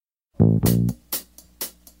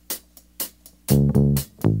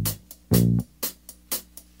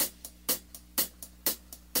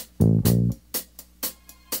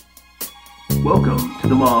Welcome to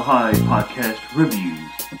the Mile High Podcast Reviews.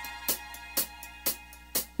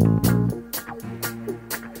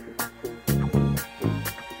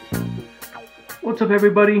 What's up,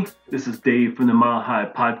 everybody? This is Dave from the Mile High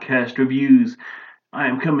Podcast Reviews. I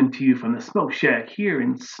am coming to you from the Smoke Shack here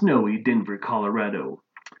in snowy Denver, Colorado.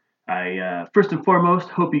 I first and foremost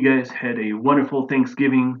hope you guys had a wonderful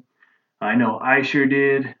Thanksgiving. I know I sure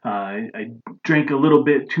did. I drank a little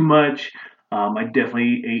bit too much. I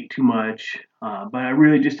definitely ate too much, but I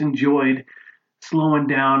really just enjoyed slowing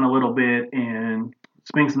down a little bit and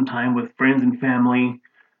spending some time with friends and family.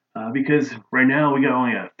 Because right now we got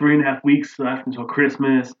only 3.5 weeks left until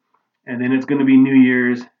Christmas, and then it's going to be New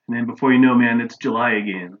Year's, and then before you know, man, it's July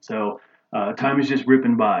again. So time is just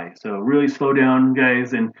ripping by. So really slow down,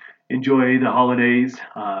 guys, and enjoy the holidays.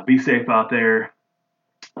 Be safe out there.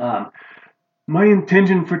 My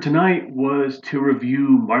intention for tonight was to review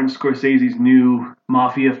Martin Scorsese's new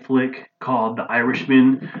mafia flick called The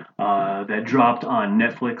Irishman that dropped on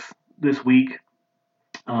Netflix this week.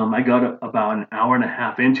 I got about an hour and a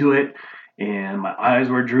half into it, and my eyes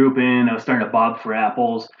were drooping. I was starting to bob for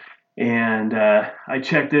apples, and I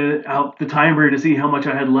checked it out the timer to see how much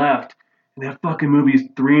I had left. And that fucking movie is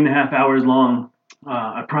 3.5 hours long.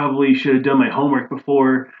 I probably should have done my homework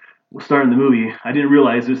before starting the movie. I didn't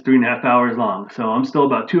realize it was 3.5 hours long, so I'm still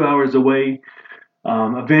about 2 hours away.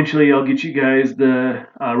 Eventually, I'll get you guys the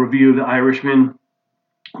review of The Irishman.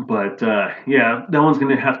 But yeah, that one's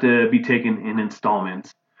going to have to be taken in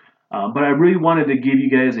installments. But I really wanted to give you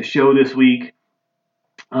guys a show this week.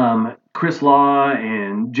 Chris Law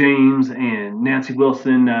and James and Nancy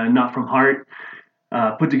Wilson, Not From Heart,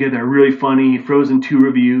 put together a really funny Frozen 2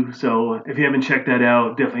 review. So if you haven't checked that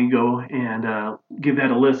out, definitely go and give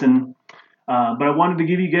that a listen. But I wanted to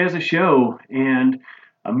give you guys a show. And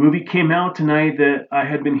a movie came out tonight that I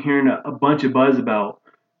had been hearing a bunch of buzz about.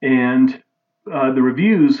 And the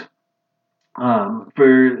reviews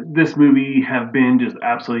for this movie have been just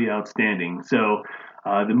absolutely outstanding. So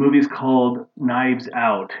the movie is called Knives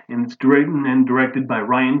Out, and it's written and directed by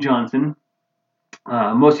Rian Johnson.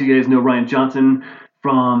 Most of you guys know Rian Johnson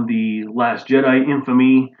from the Last Jedi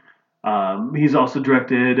infamy. He's also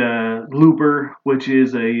directed Looper, which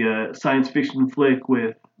is a science fiction flick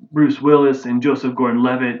with Bruce Willis and Joseph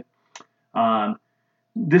Gordon-Levitt.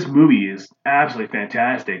 This movie is absolutely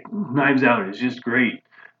fantastic. Knives Out is just great.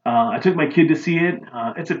 I took my kid to see it.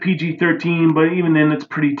 It's a PG-13, but even then it's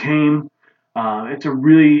pretty tame. It's a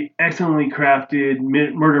really excellently crafted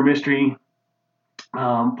murder mystery.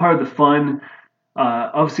 Part of the fun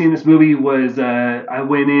of seeing this movie was I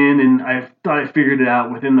went in and I thought I figured it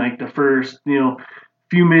out within like the first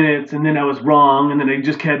few minutes, and then I was wrong, and then I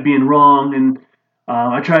just kept being wrong, and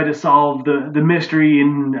I tried to solve the mystery,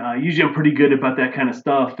 and usually I'm pretty good about that kind of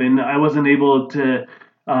stuff, and I wasn't able to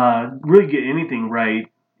really get anything right.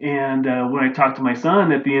 And when I talked to my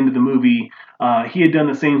son at the end of the movie, he had done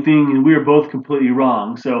the same thing, and we were both completely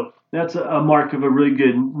wrong. So that's a mark of a really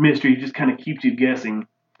good mystery. It just kind of keeps you guessing.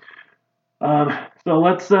 So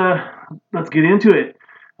let's get into it.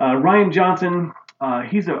 Rian Johnson,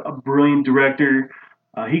 he's a brilliant director.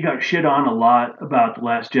 He got shit on a lot about The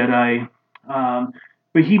Last Jedi,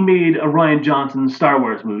 but he made a Rian Johnson Star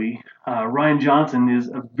Wars movie. Rian Johnson is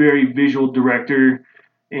a very visual director,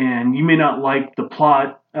 and you may not like the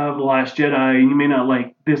plot of The Last Jedi, and you may not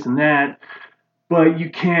like this and that, but you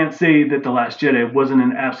can't say that The Last Jedi wasn't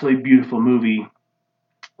an absolutely beautiful movie.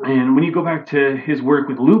 And when you go back to his work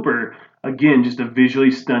with Looper, again, just a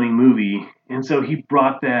visually stunning movie. And so he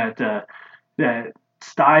brought that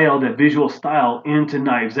style, that visual style, into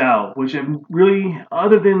Knives Out, which I'm really,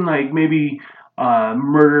 other than like maybe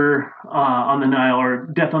Murder on the Nile or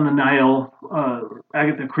Death on the Nile,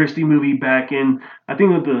 Agatha Christie movie back in, I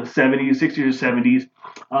think it was the 70s, 60s or 70s.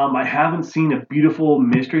 I haven't seen a beautiful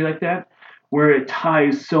mystery like that where it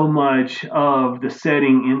ties so much of the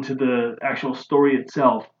setting into the actual story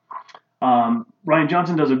itself. Rian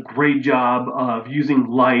Johnson does a great job of using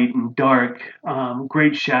light and dark,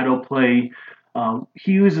 great shadow play.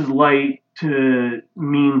 He uses light to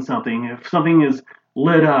mean something. If something is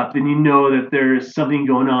lit up, then you know that there's something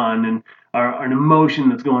going on, and or an emotion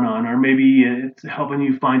that's going on, or maybe it's helping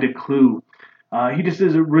you find a clue. He just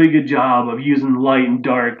does a really good job of using light and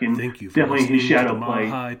dark, and definitely his shadow play.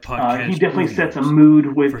 He definitely sets a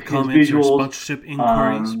mood with his visuals. Or sponsorship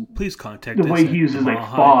inquiries, please contact the way he uses like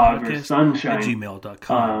fog or sunshine,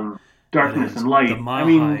 darkness and light. I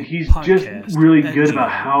mean, he's just really good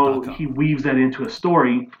about how he weaves that into a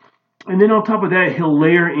story. And then on top of that, he'll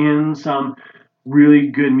layer in some really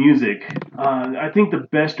good music. I think the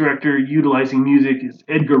best director utilizing music is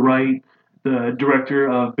Edgar Wright, the director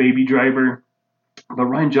of Baby Driver. but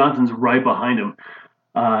Rian Johnson's right behind him.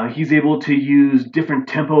 He's able to use different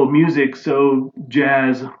tempo music, so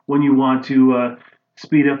jazz when you want to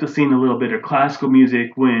speed up the scene a little bit, or classical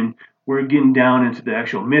music when we're getting down into the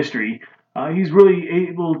actual mystery. He's really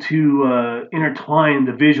able to intertwine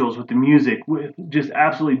the visuals with the music with just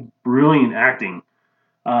absolutely brilliant acting.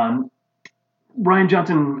 Um, Rian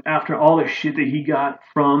Johnson, after all the shit that he got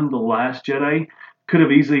from The Last Jedi, could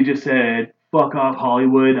have easily just said, fuck off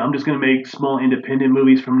Hollywood, I'm just going to make small independent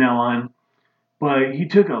movies from now on. But he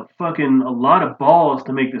took a lot of balls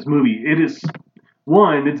to make this movie. It is,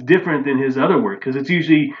 one, it's different than his other work because it's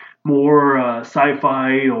usually more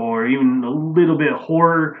sci-fi or even a little bit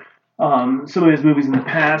horror. Some of his movies in the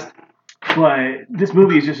past, but this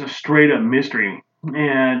movie is just a straight up mystery,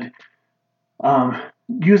 and um,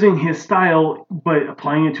 using his style but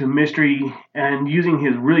applying it to a mystery and using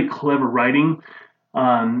his really clever writing.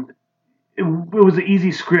 Um, it was an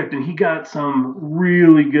easy script, and he got some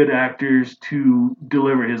really good actors to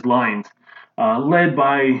deliver his lines. Led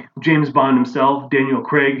by James Bond himself, Daniel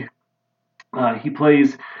Craig. He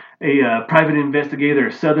plays a private investigator,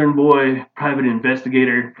 a Southern boy private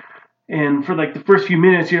investigator. And for like the first few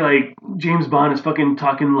minutes, you're like, James Bond is fucking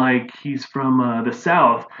talking like he's from the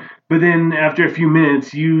South. But then after a few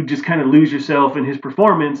minutes, you just kind of lose yourself in his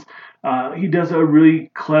performance. He does a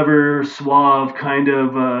really clever, suave kind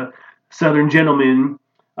of Southern gentleman.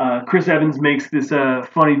 Chris Evans makes this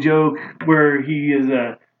funny joke where he is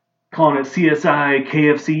calling it CSI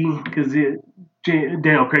KFC because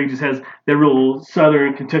Daniel Craig just has that real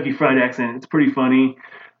Southern Kentucky Fried accent. It's pretty funny.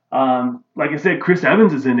 Like I said, Chris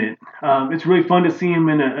Evans is in it. It's really fun to see him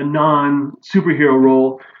in a non-superhero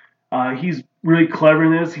role. He's really clever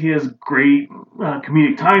in this. He has great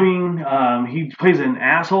comedic timing. He plays an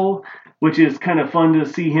asshole, which is kind of fun to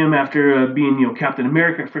see him after being, Captain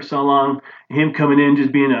America for so long. Him coming in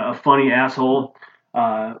just being a funny asshole.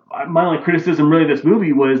 My only criticism really of this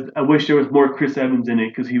movie was I wish there was more Chris Evans in it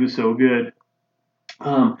because he was so good.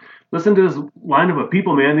 Listen to this lineup of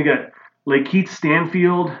people, man. They got Lakeith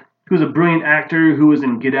Stanfield, who's a brilliant actor who was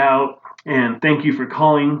in Get Out and Thank You for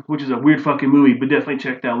Calling, which is a weird fucking movie, but definitely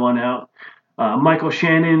check that one out. Michael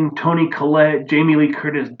Shannon, Toni Collette, Jamie Lee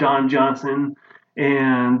Curtis, Don Johnson,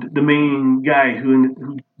 and the main guy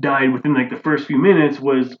who died within like the first few minutes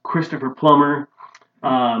was Christopher Plummer.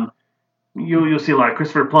 You'll see a lot of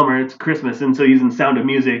Christopher Plummer. It's Christmas, and so he's in Sound of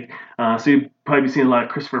Music. So you'll probably be seeing a lot of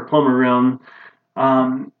Christopher Plummer around.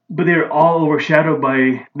 But they're all overshadowed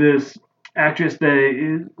by this actress that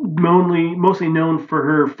is mostly known for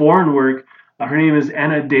her foreign work. Her name is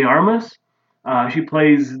Ana de Armas. She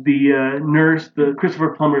plays the nurse, the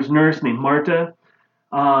Christopher Plummer's nurse named Marta.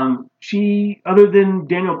 She, other than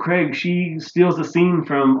Daniel Craig, she steals the scene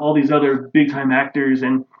from all these other big time actors,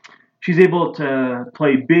 and she's able to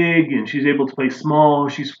play big and she's able to play small.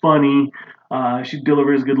 She's funny. She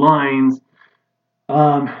delivers good lines.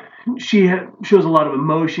 Um, shows a lot of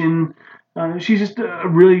emotion. She's just a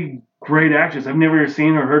really great actress. I've never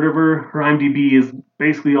seen or heard of her. Her IMDb is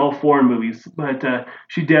basically all foreign movies, but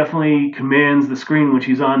she definitely commands the screen when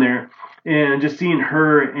she's on there. And just seeing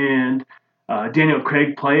her and Daniel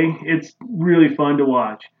Craig play, it's really fun to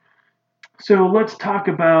watch. So let's talk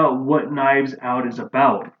about what Knives Out is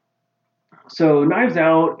about. So Knives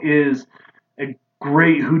Out is a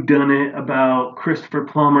great whodunit about Christopher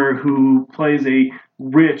Plummer, who plays a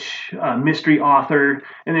rich mystery author,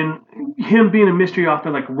 and then him being a mystery author,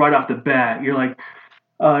 like right off the bat, you're like,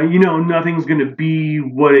 nothing's going to be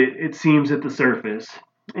what it seems at the surface.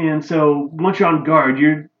 And so once you're on guard,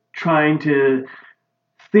 you're trying to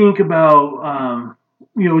think about,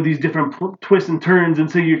 these different twists and turns. And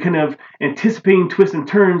so you're kind of anticipating twists and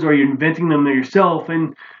turns, or you're inventing them yourself.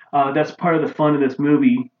 And that's part of the fun of this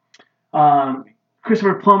movie.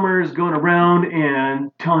 Christopher Plummer is going around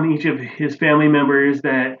and telling each of his family members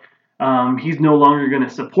that he's no longer going to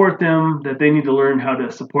support them, that they need to learn how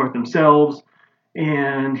to support themselves.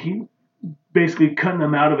 And he basically cutting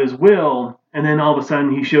them out of his will. And then all of a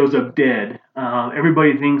sudden he shows up dead.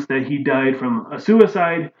 Everybody thinks that he died from a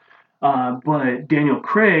suicide. But Daniel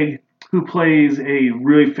Craig, who plays a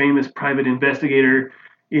really famous private investigator,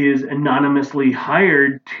 is anonymously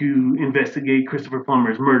hired to investigate Christopher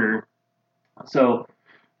Plummer's murder. So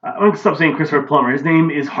I'm going to stop saying Christopher Plummer. His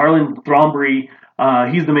name is Harlan Thrombey.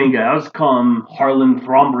 He's the main guy. I'll just call him Harlan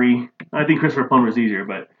Thrombey. I think Christopher Plummer is easier,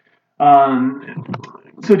 but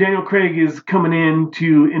so Daniel Craig is coming in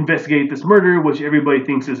to investigate this murder, which everybody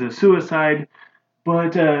thinks is a suicide.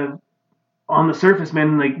 But on the surface,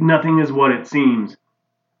 man, like nothing is what it seems.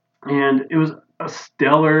 And it was a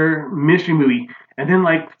stellar mystery movie. And then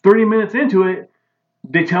like 30 minutes into it,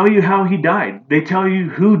 they tell you how he died. They tell you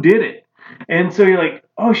who did it. And so you're like,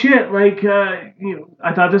 oh shit, like,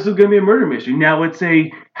 I thought this was going to be a murder mystery. Now it's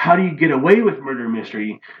a, how do you get away with murder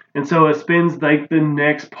mystery? And so it spends like the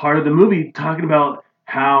next part of the movie talking about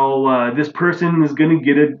how this person is going to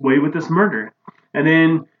get away with this murder. And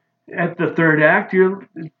then at the third act,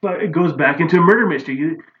 it goes back into a murder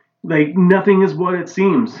mystery. Like, nothing is what it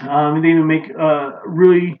seems. They even make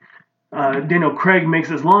really, Daniel Craig makes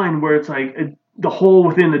this line where it's like the hole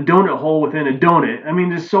within the donut hole within a donut. I mean,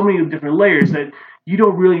 there's so many different layers that you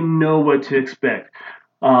don't really know what to expect.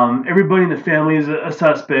 Everybody in the family is a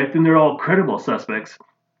suspect, and they're all credible suspects.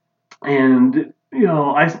 And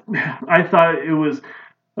I thought it was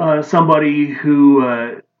somebody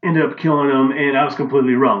who ended up killing him, and I was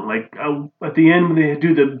completely wrong. Like at the end when they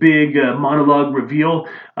do the big monologue reveal,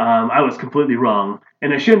 I was completely wrong,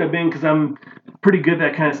 and I shouldn't have been because I'm pretty good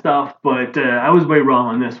at that kind of stuff. But I was way wrong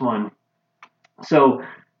on this one. So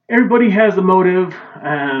everybody has a motive,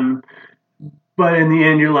 but in the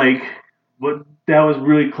end, you're like, "What? That was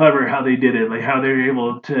really clever how they did it. Like how they were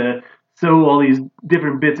able to sew all these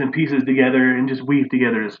different bits and pieces together and just weave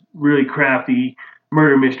together this really crafty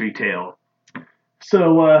murder mystery tale."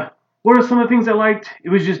 So, what are some of the things I liked? It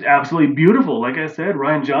was just absolutely beautiful. Like I said,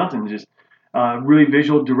 Rian Johnson, just really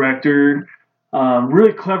visual director,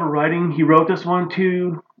 really clever writing. He wrote this one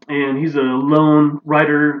too, and he's a lone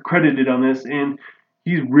writer credited on this, and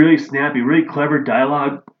he's really snappy, really clever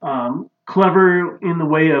dialogue, clever in the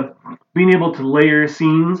way of being able to layer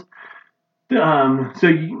scenes. So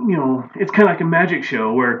it's kind of like a magic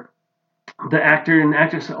show where the actor and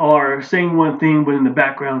actress are saying one thing, but in the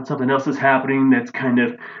background something else is happening that's kind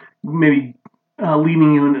of maybe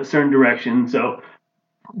leading you in a certain direction. So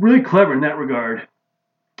really clever in that regard.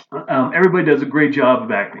 Everybody does a great job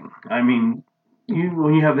of acting. I mean,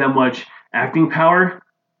 when you have that much acting power,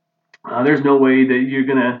 there's no way that you're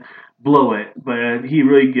gonna blow it. But he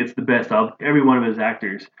really gets the best of every one of his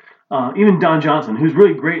actors. Even Don Johnson, who's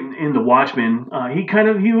really great in The Watchmen,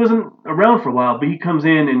 he wasn't around for a while, but he comes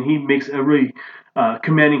in and he makes a really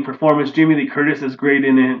commanding performance. Jamie Lee Curtis is great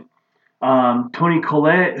in it. Toni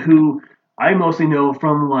Collette, who I mostly know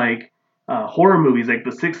from like horror movies like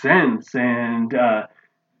The Sixth Sense, and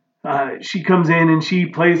she comes in and she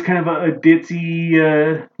plays kind of a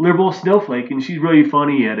ditzy liberal snowflake, and she's really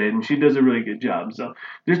funny at it, and she does a really good job. So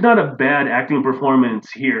there's not a bad acting performance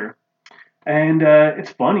here, and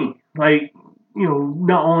it's funny. Like,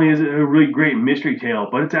 not only is it a really great mystery tale,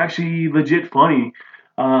 but it's actually legit funny.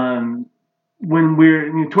 When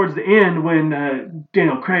we're towards the end, when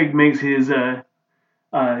Daniel Craig makes his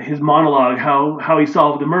monologue, how he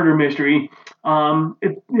solved the murder mystery.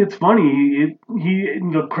 It's funny.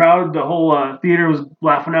 The crowd, the whole theater was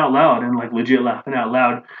laughing out loud and like legit laughing out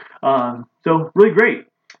loud. So really great.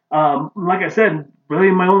 Like I said,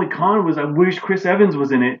 really my only con was I wish Chris Evans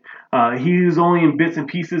was in it. He was only in bits and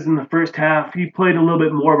pieces in the first half. He played a little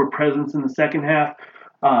bit more of a presence in the second half.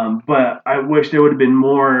 But I wish there would have been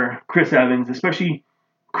more Chris Evans, especially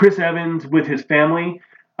Chris Evans with his family,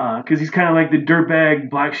 because he's kind of like the dirtbag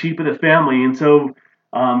black sheep of the family, and so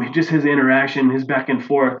just his interaction, his back and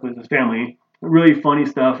forth with his family, really funny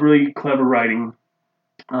stuff, really clever writing.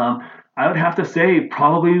 I would have to say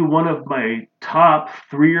probably one of my top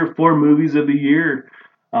 3 or 4 movies of the year.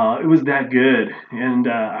 It was that good, and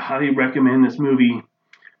I highly recommend this movie.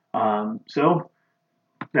 So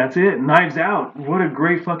that's it. Knives Out. What a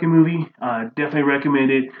great fucking movie. Definitely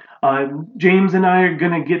recommend it. James and I are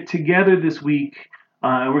gonna get together this week,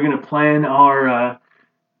 and we're gonna plan our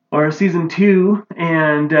season 2,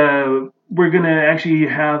 and we're gonna actually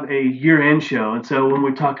have a year-end show. And so when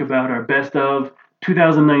we talk about our best of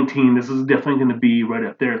 2019, this is definitely gonna be right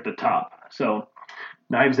up there at the top. So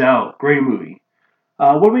Knives Out, great movie.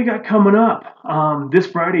 What do we got coming up? This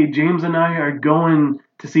Friday, James and I are going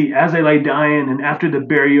to see As I Lay Dying and After the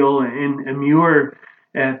Burial in Muir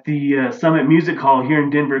at the Summit Music Hall here in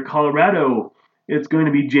Denver, Colorado. It's going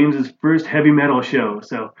to be James's first heavy metal show,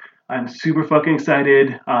 so I'm super fucking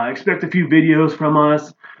excited. Expect a few videos from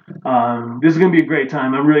us. This is going to be a great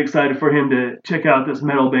time. I'm really excited for him to check out this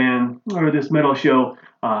metal band or this metal show.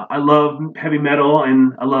 I love heavy metal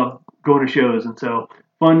and I love going to shows, and so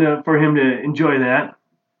for him to enjoy that.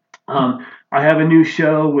 I have a new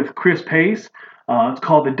show with Chris Pace. It's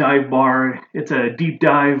called The Dive Bar. It's a deep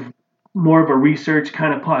dive, more of a research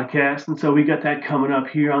kind of podcast. And so we got that coming up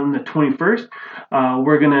here on the 21st.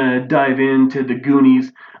 We're going to dive into The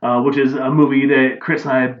Goonies, which is a movie that Chris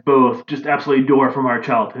and I both just absolutely adore from our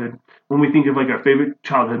childhood. When we think of like our favorite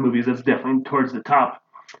childhood movies, that's definitely towards the top.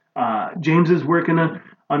 James is working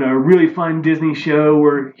on a really fun Disney show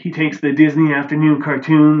where he takes the Disney afternoon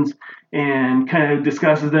cartoons and kind of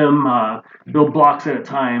discusses them little blocks at a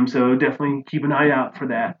time. So definitely keep an eye out for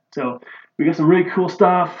that. So we got some really cool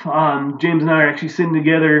stuff. James and I are actually sitting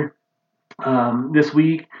together this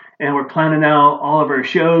week, and we're planning out all of our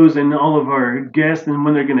shows and all of our guests and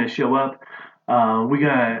when they're going to show up. We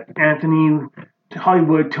got Anthony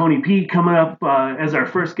Hollywood Tony P coming up as our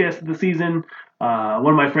first guest of the season. One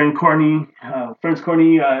of my friends Courtney,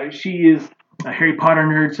 she is a Harry Potter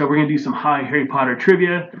nerd, so we're going to do some high Harry Potter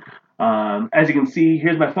trivia. As you can see,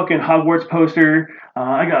 here's my fucking Hogwarts poster.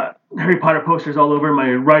 I got Harry Potter posters all over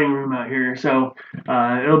my writing room out here, so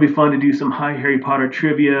it'll be fun to do some high Harry Potter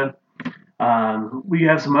trivia. We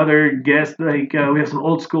have some other guests, like we have some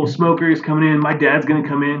old school smokers coming in. My dad's going to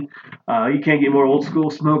come in. You can't get more old school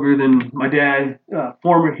smoker than my dad,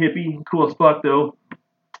 former hippie, cool as fuck though.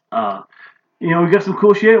 We got some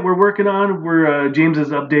cool shit we're working on. James is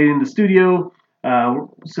updating the studio,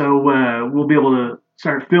 so we'll be able to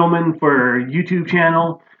start filming for our YouTube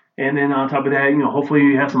channel. And then on top of that, hopefully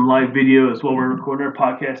we have some live video as well. We're recording our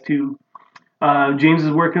podcast too. James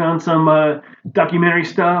is working on some documentary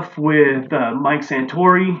stuff with Mike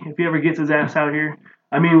Santori, if he ever gets his ass out here.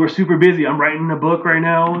 I mean, we're super busy. I'm writing a book right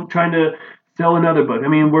now, trying to sell another book. I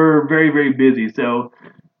mean, we're very, very busy. So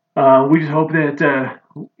we just hope that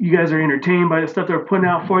you guys are entertained by the stuff that we're putting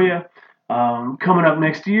out for you. Coming up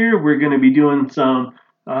next year, we're going to be doing some,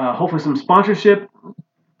 hopefully some sponsorship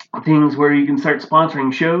things where you can start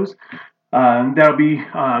sponsoring shows. That'll be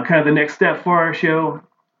kind of the next step for our show.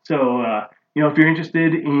 So, if you're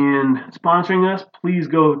interested in sponsoring us, please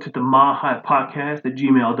go to the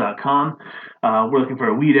mahipodcast@gmail.com. We're looking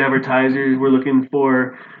for weed advertisers. We're looking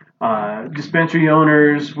for dispensary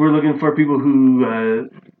owners. We're looking for people who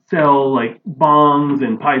sell like bongs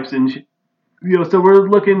and pipes and so we're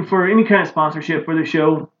looking for any kind of sponsorship for the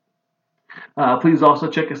show. Please also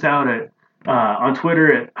check us out on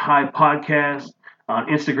Twitter at High Podcast, on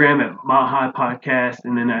Instagram at Mahai Podcast,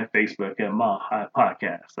 and then at Facebook at Mahai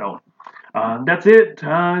Podcast. So that's it.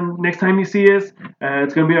 Next time you see us,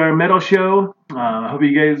 it's going to be our metal show. I hope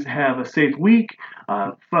you guys have a safe week.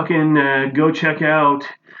 Go check out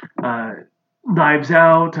Knives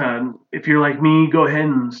Out. If you're like me, go ahead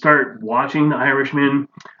and start watching The Irishman.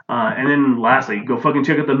 And then lastly, go fucking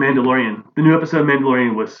check out The Mandalorian. The new episode of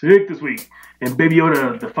Mandalorian was sick this week. And Baby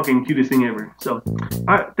Yoda, the fucking cutest thing ever. So,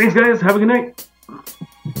 alright, thanks guys. Have a good night.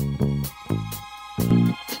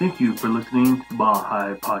 Thank you for listening to the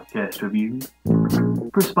Mahai Podcast Review.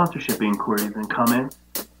 For sponsorship inquiries and comments,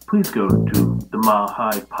 please go to the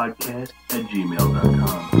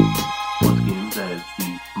mahipodcast@gmail.com. Once again, that is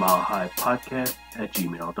the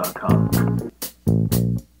mahipodcast@gmail.com.